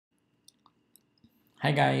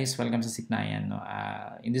Hi guys, welcome sa Sipnayan. No?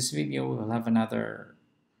 In this video, we'll have another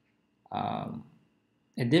um,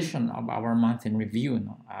 edition of our month in review.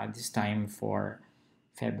 No? This time for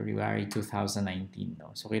February 2019.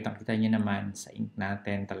 No? So kitang-kita nyo naman sa ink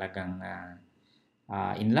natin talagang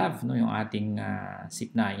in love no? Yung ating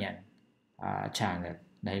Sipnayan channel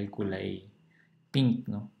dahil kulay pink.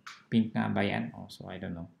 No? Pink nga ba yan? Oh, so I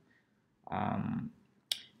don't know.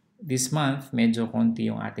 This month, medyo konti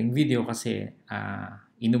yung ating video kasi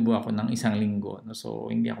inubo ako ng isang linggo. No? So,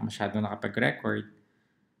 hindi ako masyado nakapag-record.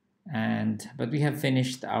 But we have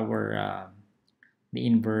finished our the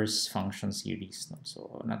inverse function series. No?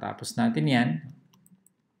 So, natapos natin yan.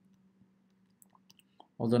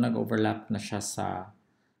 Although nag-overlap na siya sa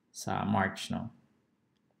March. No?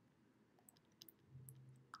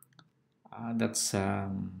 That's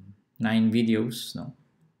 9 videos. No?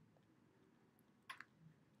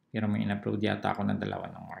 Pero may in-upload yata ako ng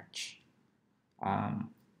 2 ng March.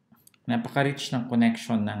 Napaka-rich ng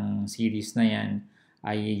connection ng series na yan.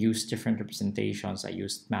 I used different representations. I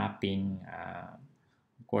used mapping,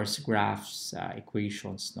 of course, graphs,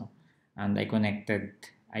 equations, no? And I connected,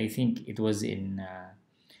 I think it was in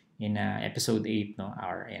episode 8, no?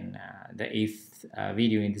 Or in the 8th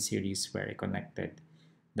video in the series where I connected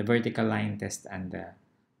the vertical line test and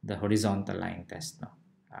the horizontal line test, no?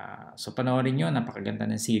 So panoorin nyo, napakaganda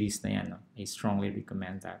ng series na yan. No? I strongly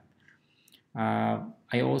recommend that.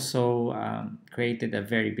 I also created a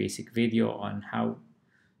very basic video on how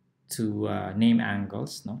to name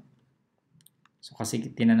angles. No? So kasi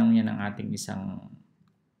tinanong niya ng ating isang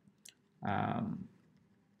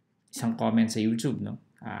comment sa YouTube. No?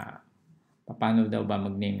 Paano daw ba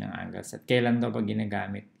mag-name ng angles? At kailan daw ba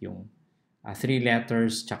ginagamit yung 3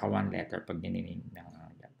 letters tsaka 1 letter pag ginaname ng angle?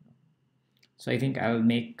 So I think I'll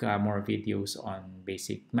make more videos on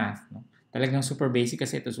basic math. No? Talagang super basic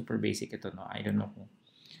kasi ito super basic ito. No? I don't know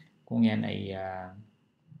kung yan ay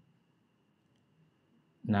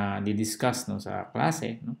na di-discuss no, sa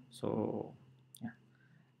klase. No? So,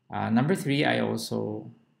 yeah. Number 3, I also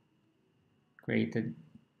created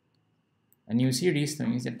a new series. No?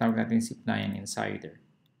 Yung tawag natin Sipnayan Insider.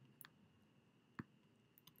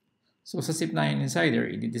 So sa Sipnayan Insider,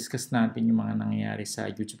 i-discuss natin yung mga nangyayari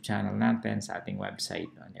sa YouTube channel natin, sa ating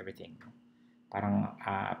website, and everything. Parang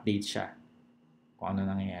update siya kung ano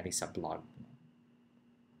nangyayari sa blog.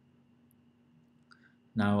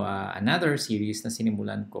 Now, another series na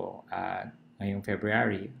sinimulan ko ngayong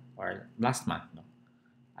February or last month no,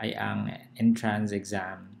 ay ang entrance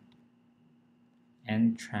exams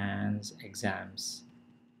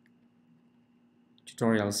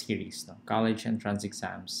tutorial series, no? College entrance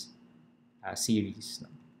exams series. No?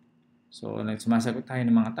 So, sumasagot tayo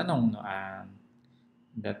ng mga tanong no,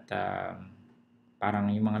 that parang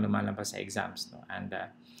yung mga lumalabas sa exams. No? And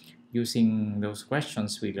using those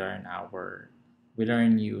questions, we learn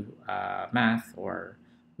new math or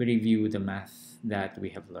we review the math that we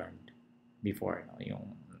have learned before. No?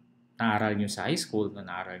 Yung naaral nyo sa high school, no?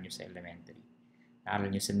 Naaral nyo sa elementary, naaral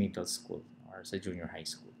nyo sa middle school or sa junior high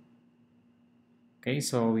school. Okay,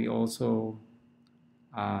 so we also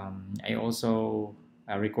I also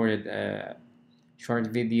recorded a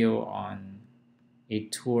short video on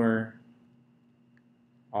a tour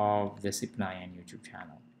of the Sipnayan YouTube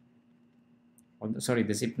channel. Oh, sorry,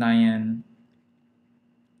 the Sipnayan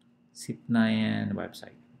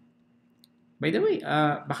website. By the way,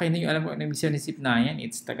 baka hindi nyo alam kung ano yung mission ni Sipnayan.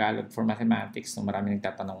 It's Tagalog for Mathematics. No? Marami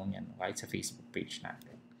nagtatanong yan kahit sa Facebook page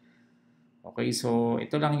natin. Okay, so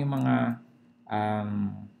ito lang yung mga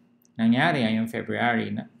nangyari ngayong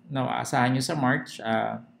February. No, asahan nyo sa March,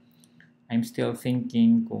 I'm still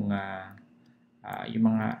thinking kung yung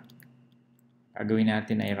mga gagawin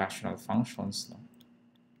natin ay rational functions. No?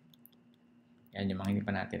 Yan yung mga hindi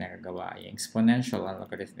pa natin nagagawa. Yung exponential and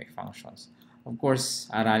logarithmic functions. Of course,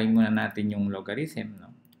 aralin muna natin yung logarithm. No?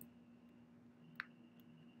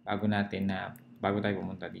 Bago tayo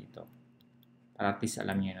pumunta dito. Para at least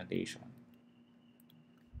alam nyo yung notation.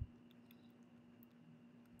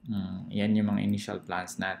 Yan yung mga initial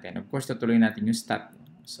plans natin. Of course, tutuloy natin yung stat.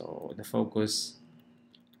 So, the focus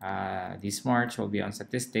this March will be on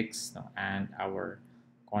statistics no, and our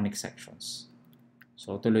conic sections.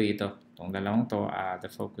 So, tuloy ito. Itong dalawang to,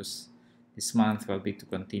 the focus this month will be to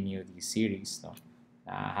continue this series. No,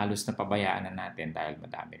 halos na pabayaan na natin dahil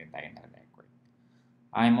madami rin tayo na-record.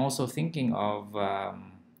 I'm also thinking of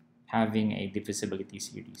having a divisibility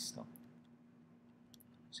series. No?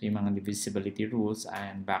 So, yung mga divisibility rules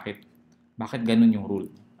and bakit ganun yung rule.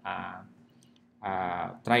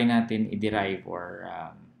 Try natin i-derive or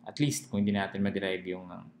at least kung hindi natin ma-derive yung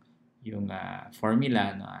yung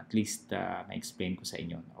formula, no, at least ma-explain ko sa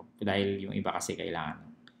inyo. No? Dahil yung iba kasi kailangan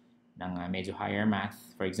ng medyo higher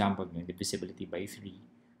math. For example, yung divisibility by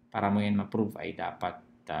 3. Para mo yan ma-prove ay dapat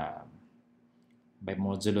by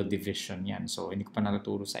modulo division yan. So, hindi ko pa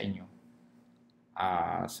natuturo sa inyo.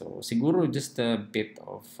 So, siguro just a bit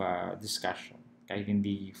of discussion kahit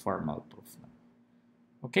hindi formal proof. No?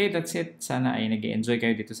 Okay, that's it. Sana ay nag-enjoy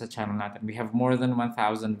kayo dito sa channel natin. We have more than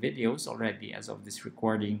 1,000 videos already as of this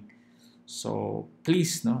recording. So,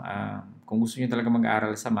 please, no, kung gusto niyo talaga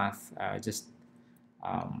mag-aaral sa math, just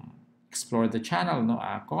explore the channel, no,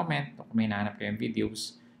 comment, no, kung may hinahanap kayong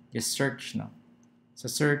videos, just search, no. Sa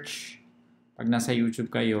search, pag nasa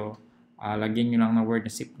YouTube kayo, lagyan nyo lang ng word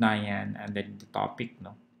na Sipnayan and then the topic,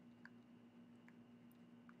 no.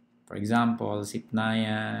 For example,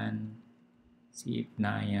 Sipnayan,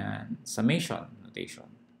 summation notation.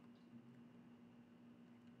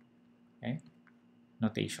 Okay?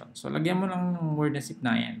 Notation. So, lagyan mo lang ng word na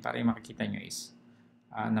Sipnayan para yung makikita nyo is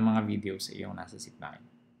ng mga videos sa yung nasa Sipnayan.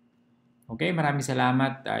 Okay, maraming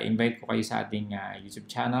salamat. Invite ko kayo sa ating YouTube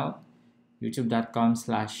channel,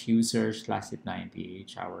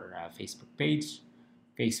 youtube.com/user/sipnayanph, our Facebook page,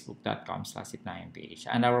 facebook.com/sipnayanph,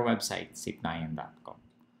 and our website, sipnayan.com.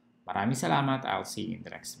 Maraming salamat. I'll see you in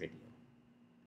the next video.